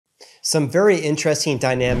Some very interesting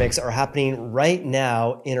dynamics are happening right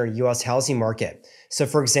now in our US housing market. So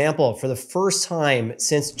for example, for the first time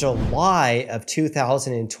since July of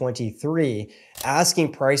 2023,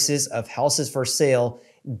 asking prices of houses for sale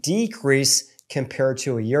decrease compared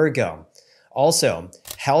to a year ago. Also,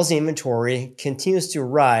 housing inventory continues to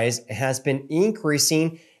rise and has been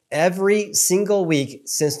increasing every single week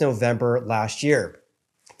since November last year.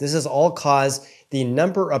 This has all caused the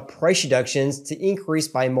number of price reductions to increase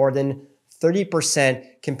by more than 30%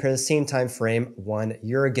 compared to the same time frame 1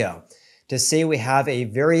 year ago. To say we have a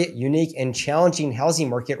very unique and challenging housing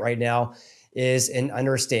market right now is an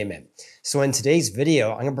understatement. So in today's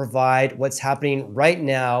video, I'm going to provide what's happening right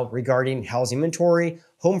now regarding housing inventory,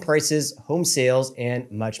 home prices, home sales, and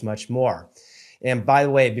much, much more. And by the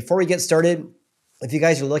way, before we get started, if you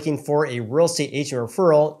guys are looking for a real estate agent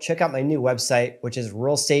referral, check out my new website, which is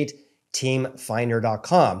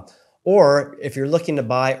realestateteamfinder.com. Or if you're looking to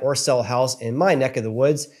buy or sell a house in my neck of the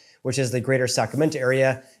woods, which is the greater Sacramento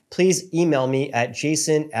area, please email me at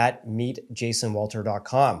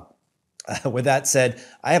jason@meetjasonwalter.com. With that said,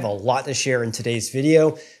 I have a lot to share in today's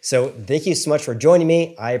video, so thank you so much for joining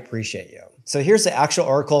me. I appreciate you. So here's the actual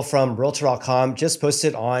article from Realtor.com, just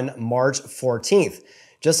posted on March 14th.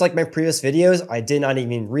 Just like my previous videos, I did not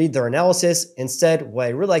even read their analysis. Instead, what I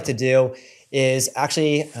really like to do is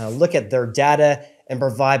actually look at their data and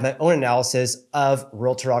provide my own analysis of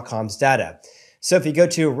Realtor.com's data. So if you go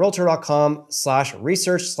to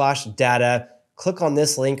Realtor.com/research/data, click on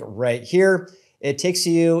this link right here, it takes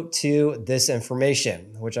you to this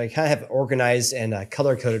information, which I kind of have organized and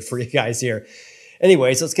color-coded for you guys here.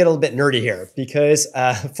 Anyways, let's get a little bit nerdy here because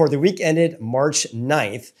for the week ended March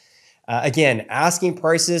 9th, again, asking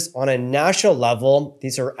prices on a national level,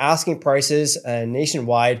 these are asking prices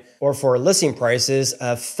nationwide, or for listing prices,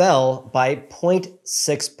 fell by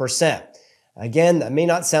 0.6%. Again, that may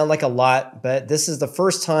not sound like a lot, but this is the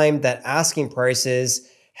first time that asking prices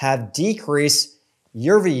have decreased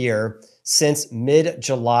year over year since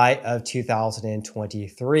mid-July of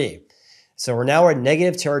 2023. So we're now in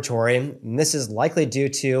negative territory, and this is likely due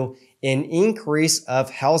to an increase of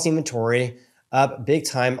housing inventory up big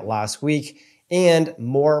time last week and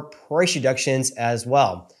more price reductions as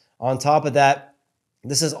well. On top of that,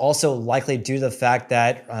 this is also likely due to the fact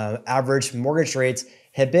that average mortgage rates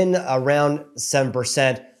have been around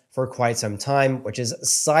 7% for quite some time, which is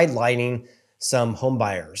sidelining some home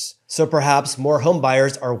buyers. So perhaps more home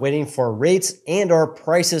buyers are waiting for rates and or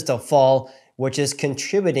prices to fall, which is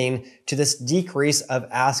contributing to this decrease of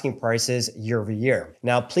asking prices year over year.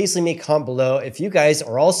 Now, please leave me a comment below if you guys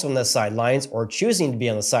are also on the sidelines or choosing to be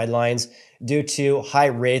on the sidelines due to high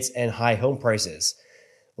rates and high home prices.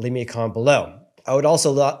 Leave me a comment below. I would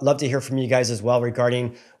also love to hear from you guys as well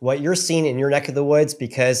regarding what you're seeing in your neck of the woods,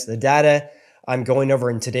 because the data I'm going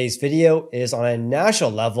over in today's video is on a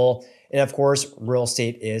national level, and of course, real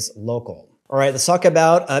estate is local. All right, let's talk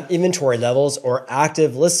about inventory levels or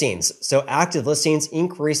active listings. So active listings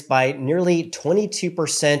increased by nearly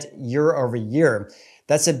 22% year over year.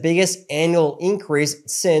 That's the biggest annual increase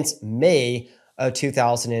since May of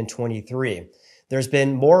 2023. There's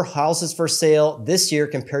been more houses for sale this year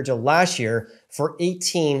compared to last year for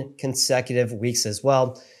 18 consecutive weeks as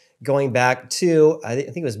well, going back to, I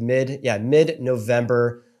think it was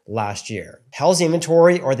mid-November last year. Housing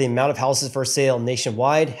inventory, or the amount of houses for sale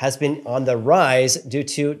nationwide, has been on the rise due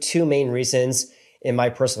to two main reasons, in my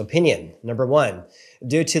personal opinion. Number one,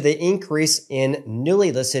 due to the increase in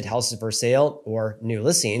newly listed houses for sale, or new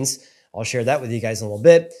listings. I'll share that with you guys in a little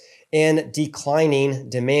bit. And declining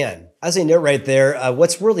demand. As I note right there,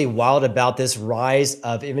 what's really wild about this rise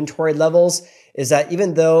of inventory levels is that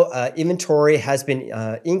even though inventory has been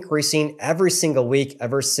increasing every single week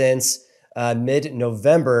ever since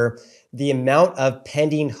mid-November, the amount of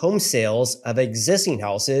pending home sales of existing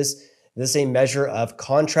houses, this is a measure of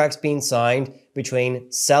contracts being signed between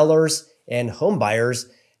sellers and home buyers,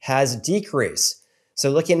 has decreased. So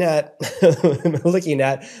looking at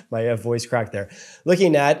my voice cracked there.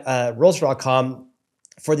 Looking at Realtor.com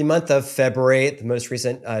for the month of February, the most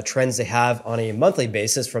recent trends they have on a monthly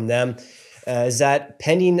basis from them is that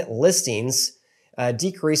pending listings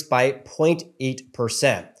decreased by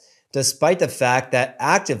 0.8%. Despite the fact that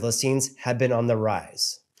active listings have been on the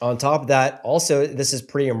rise. On top of that, also, this is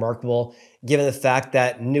pretty remarkable given the fact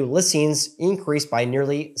that new listings increased by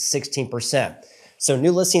nearly 16%. So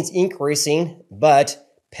new listings increasing, but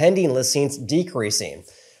pending listings decreasing.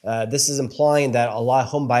 This is implying that a lot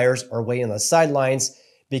of home buyers are waiting on the sidelines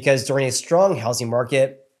because during a strong housing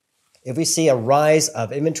market, if we see a rise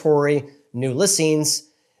of inventory, new listings,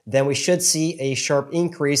 then we should see a sharp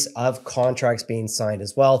increase of contracts being signed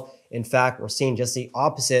as well. In fact, we're seeing just the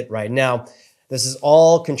opposite right now. This is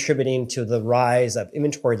all contributing to the rise of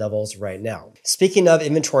inventory levels right now. Speaking of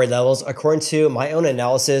inventory levels, according to my own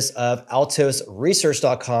analysis of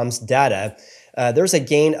altosresearch.com's data, there's a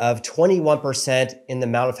gain of 21% in the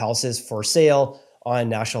amount of houses for sale on a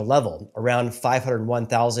national level, around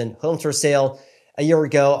 501,000 homes for sale. A year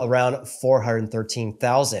ago, around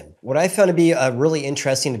 413,000. What I found to be really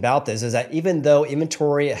interesting about this is that even though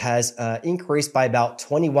inventory has increased by about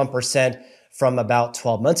 21% from about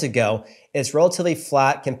 12 months ago, it's relatively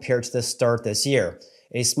flat compared to the start this year,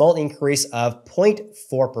 a small increase of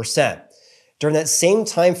 0.4%. During that same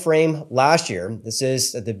time frame last year, this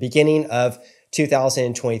is at the beginning of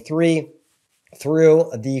 2023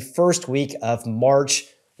 through the first week of March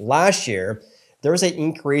last year, there was an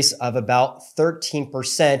increase of about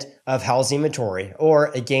 13% of housing inventory, or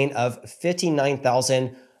a gain of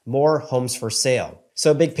 59,000 more homes for sale.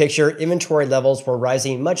 So big picture, inventory levels were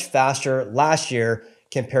rising much faster last year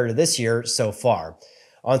compared to this year so far.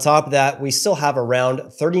 On top of that, we still have around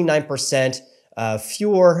 39%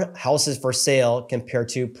 fewer houses for sale compared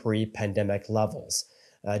to pre-pandemic levels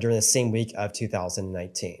during the same week of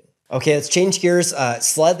 2019. Okay, let's change gears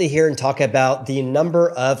slightly here and talk about the number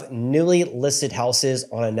of newly listed houses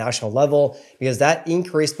on a national level, because that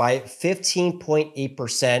increased by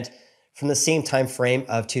 15.8% from the same time frame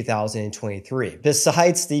of 2023.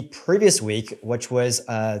 Besides the previous week, which was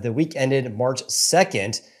the week ended March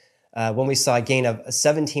 2nd, when we saw a gain of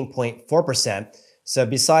 17.4%. So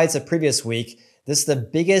besides the previous week, this is the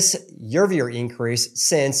biggest year-over-year increase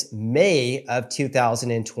since May of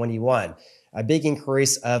 2021. A big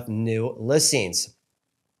increase of new listings.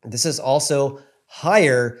 This is also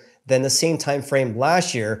higher than the same time frame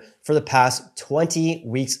last year for the past 20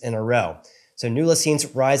 weeks in a row. So new listings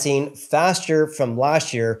rising faster from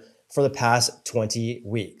last year for the past 20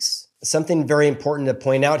 weeks. Something very important to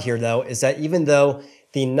point out here, though, is that even though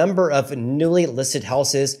the number of newly listed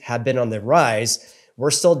houses have been on the rise,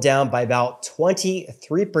 we're still down by about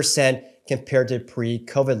 23% compared to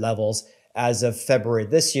pre-COVID levels as of February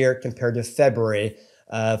this year compared to February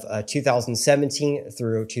of 2017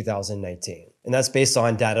 through 2019. And that's based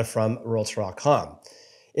on data from Realtor.com.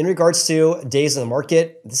 In regards to days in the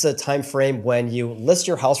market, this is a time frame when you list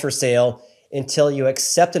your house for sale until you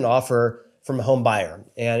accept an offer from a home buyer,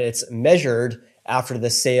 and it's measured after the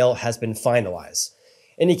sale has been finalized.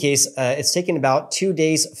 In any case, it's taken about 2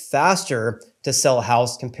 days faster to sell a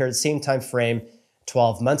house compared to the same time frame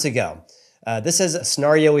 12 months ago. This is a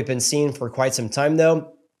scenario we've been seeing for quite some time,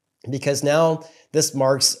 though, because now this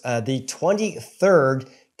marks the 23rd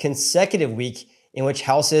consecutive week in which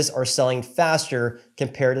houses are selling faster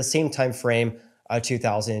compared to the same time frame of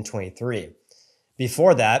 2023.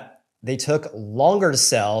 Before that, they took longer to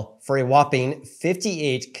sell for a whopping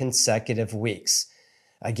 58 consecutive weeks.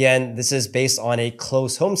 Again, this is based on a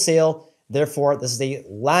closed home sale. Therefore, this is a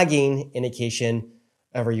lagging indication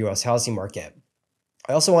of our U.S. housing market.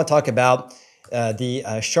 I also want to talk about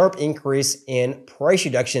the sharp increase in price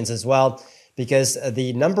reductions as well, because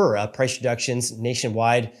the number of price reductions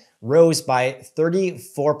nationwide rose by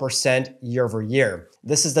 34% year over year.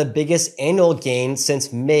 This is the biggest annual gain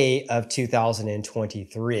since May of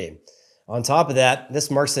 2023. On top of that,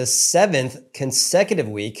 this marks the 7th consecutive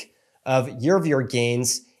week of year-over-year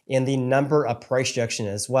gains in the number of price reduction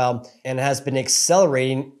as well, and has been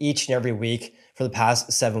accelerating each and every week for the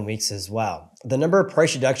past 7 weeks as well. The number of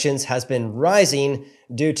price reductions has been rising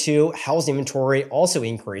due to housing inventory also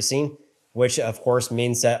increasing, which of course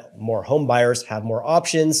means that more home buyers have more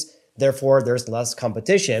options. Therefore, there's less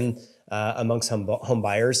competition amongst home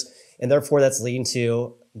buyers, and therefore that's leading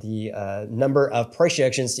to the number of price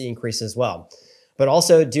reductions to increase as well. But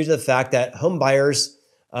also due to the fact that home buyers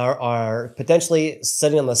are potentially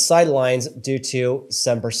sitting on the sidelines due to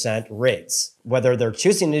 7% rates, whether they're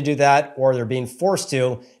choosing to do that or they're being forced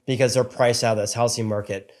to because they're priced out of this housing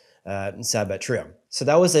market. Sad but true. So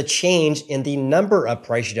that was a change in the number of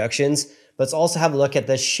price reductions. But let's also have a look at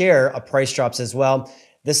the share of price drops as well.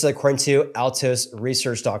 This is according to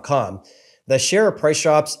altosresearch.com. The share of price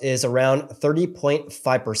drops is around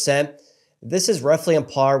 30.5%. This is roughly on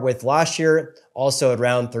par with last year, also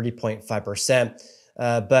around 30.5%.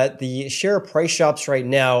 But the share of price drops right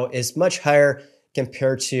now is much higher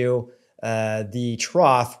compared to the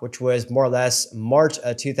trough, which was more or less March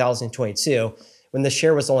of 2022, when the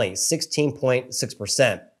share was only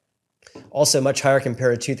 16.6%. Also much higher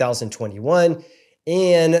compared to 2021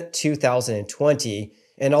 and 2020,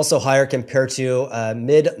 and also higher compared to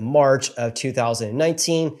mid-March of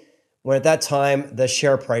 2019, when at that time, the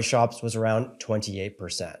share price drops was around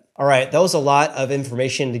 28%. All right, that was a lot of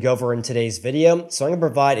information to go over in today's video. So I'm going to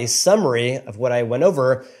provide a summary of what I went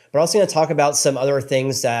over, but I'm also going to talk about some other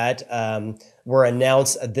things that were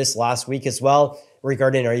announced this last week as well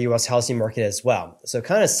regarding our U.S. housing market as well. So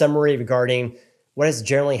kind of summary regarding what has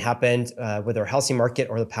generally happened with our housing market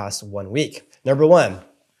over the past 1 week. Number one,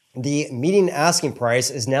 the median asking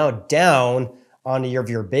price is now down on a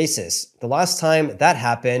year-over-year basis. The last time that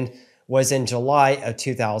happened was in July of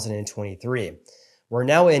 2023. We're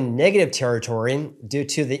now in negative territory due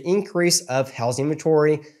to the increase of housing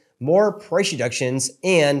inventory, more price reductions,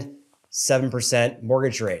 and 7%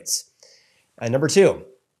 mortgage rates. Number two,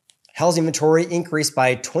 housing inventory increased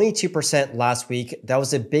by 22% last week. That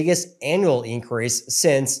was the biggest annual increase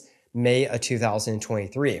since May of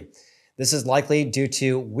 2023. This is likely due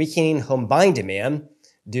to weakening home buying demand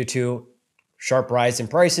due to sharp rise in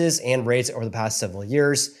prices and rates over the past several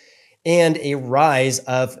years, and a rise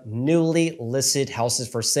of newly listed houses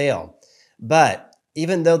for sale. But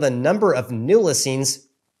even though the number of new listings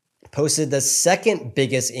posted the second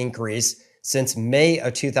biggest increase since May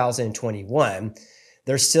of 2021,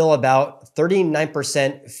 there's still about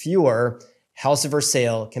 39% fewer houses for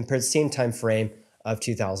sale compared to the same time frame of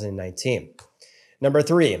 2019. Number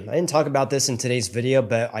three, I didn't talk about this in today's video,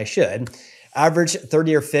 but I should. Average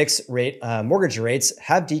 30-year fixed rate mortgage rates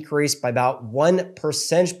have decreased by about 1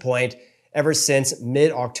 percentage point ever since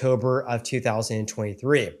mid-October of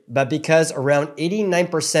 2023. But because around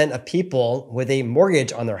 89% of people with a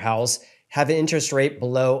mortgage on their house have an interest rate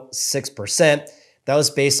below 6%, that was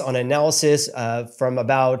based on analysis from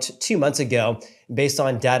about 2 months ago, based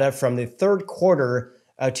on data from the third quarter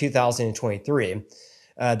of 2023.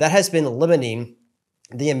 That has been limiting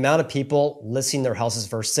the amount of people listing their houses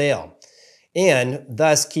for sale, and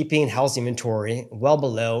thus keeping housing inventory well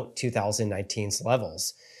below 2019's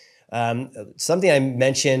levels. Something I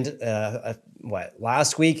mentioned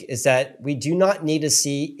last week is that we do not need to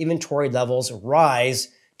see inventory levels rise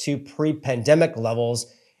to pre-pandemic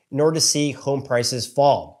levels in order to see home prices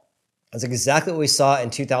fall. That's exactly what we saw in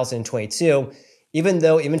 2022. Even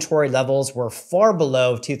though inventory levels were far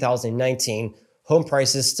below 2019, home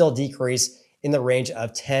prices still decreased in the range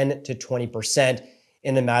of 10 to 20%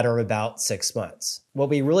 in a matter of about 6 months. What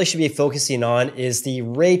we really should be focusing on is the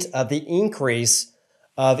rate of the increase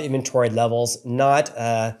of inventory levels, not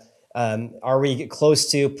are we close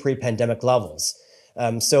to pre-pandemic levels.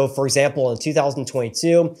 So for example, in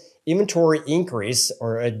 2022, inventory increased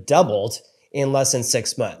or doubled in less than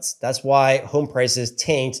 6 months. That's why home prices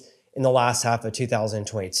tanked in the last half of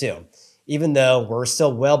 2022, even though we're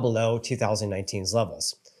still well below 2019's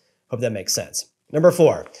levels. Hope that makes sense. Number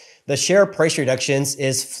four, the share of price reductions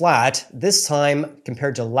is flat this time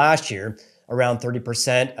compared to last year. Around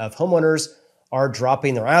 30% of homeowners are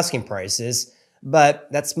dropping their asking prices, but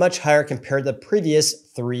that's much higher compared to the previous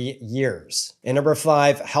 3 years. And number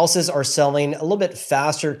five, houses are selling a little bit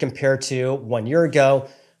faster compared to 1 year ago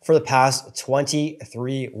for the past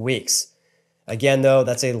 23 weeks. Again, though,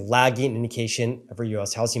 that's a lagging indication of our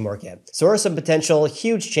U.S. housing market. So there are some potential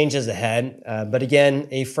huge changes ahead. But again,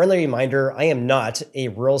 a friendly reminder, I am not a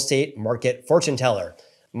real estate market fortune teller.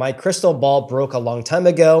 My crystal ball broke a long time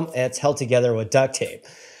ago, and it's held together with duct tape.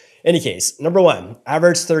 Any case, number one,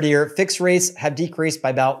 average 30-year fixed rates have decreased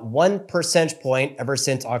by about 1 percentage point ever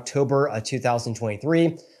since October of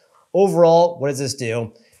 2023. Overall, what does this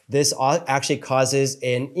do? This actually causes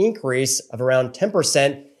an increase of around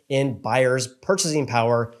 10% in buyers' purchasing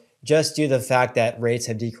power just due to the fact that rates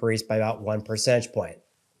have decreased by about 1 percentage point.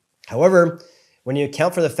 However, when you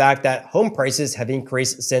account for the fact that home prices have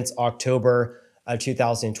increased since October of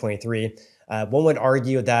 2023, one would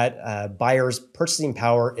argue that buyers' purchasing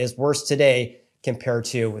power is worse today compared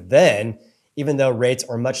to then, even though rates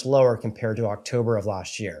are much lower compared to October of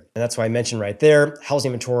last year. And that's why I mentioned right there, housing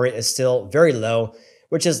inventory is still very low,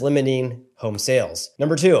 which is limiting home sales.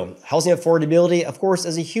 Number two, housing affordability, of course,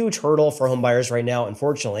 is a huge hurdle for home buyers right now,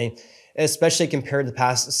 unfortunately, especially compared to the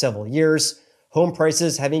past several years. Home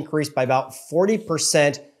prices have increased by about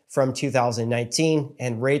 40% from 2019,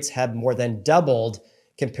 and rates have more than doubled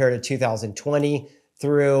compared to 2020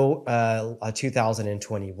 through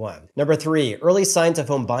 2021. Number three, early signs of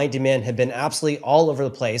home buying demand have been absolutely all over the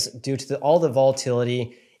place due to all the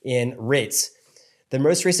volatility in rates. The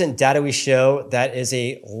most recent data we show that is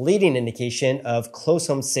a leading indication of close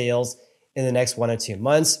home sales in the next 1 to 2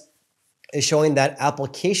 months is showing that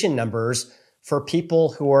application numbers for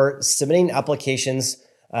people who are submitting applications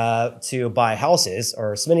to buy houses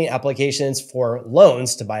or submitting applications for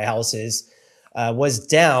loans to buy houses was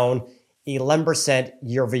down 11%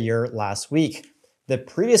 year over year last week. The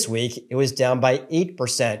previous week, it was down by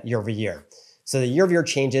 8% year over year. So the year-over-year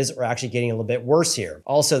changes are actually getting a little bit worse here.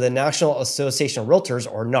 Also, the National Association of Realtors,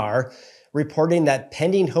 or NAR, reporting that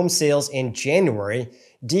pending home sales in January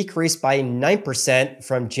decreased by 9%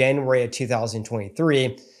 from January of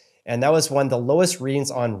 2023. And that was one of the lowest readings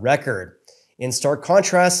on record. In stark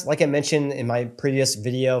contrast, like I mentioned in my previous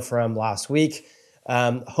video from last week,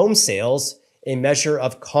 home sales, a measure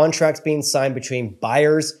of contracts being signed between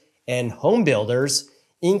buyers and home builders,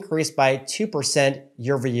 increased by 2%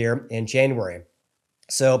 year over year in January.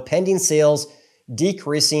 So pending sales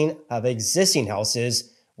decreasing of existing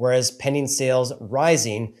houses, whereas pending sales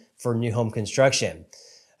rising for new home construction.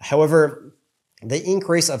 However, the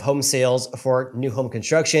increase of home sales for new home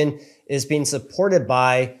construction is being supported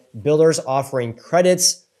by builders offering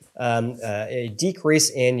credits, a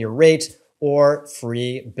decrease in your rate, or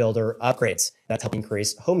free builder upgrades. That's helping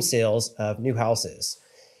increase home sales of new houses.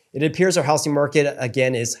 It appears our housing market,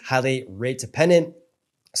 again, is highly rate dependent,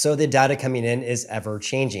 so the data coming in is ever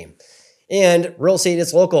changing. And real estate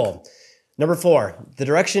is local. Number 4, the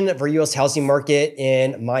direction of our U.S. housing market,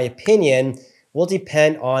 in my opinion, will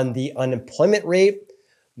depend on the unemployment rate,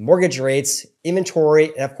 mortgage rates, inventory,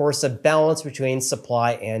 and of course, the balance between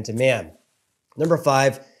supply and demand. Number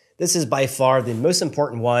 5, this is by far the most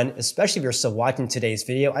important one, especially if you're still watching today's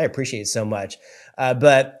video. I appreciate it so much.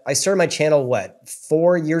 But I started my channel,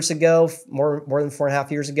 4 years ago, more than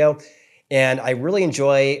 4.5 years ago. And I really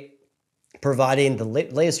enjoy providing the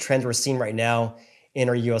latest trends we're seeing right now in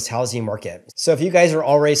our US housing market. So if you guys are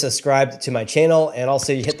already subscribed to my channel and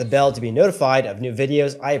also you hit the bell to be notified of new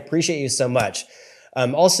videos, I appreciate you so much.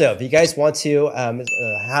 Also, if you guys want to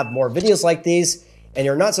have more videos like these and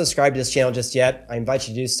you're not subscribed to this channel just yet, I invite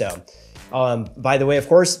you to do so. By the way, of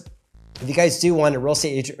course, if you guys do want a real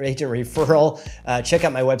estate agent referral, check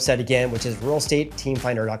out my website again, which is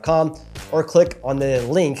realestateteamfinder.com, or click on the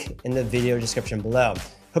link in the video description below.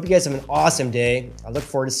 Hope you guys have an awesome day. I look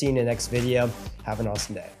forward to seeing you in the next video. Have an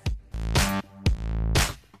awesome day.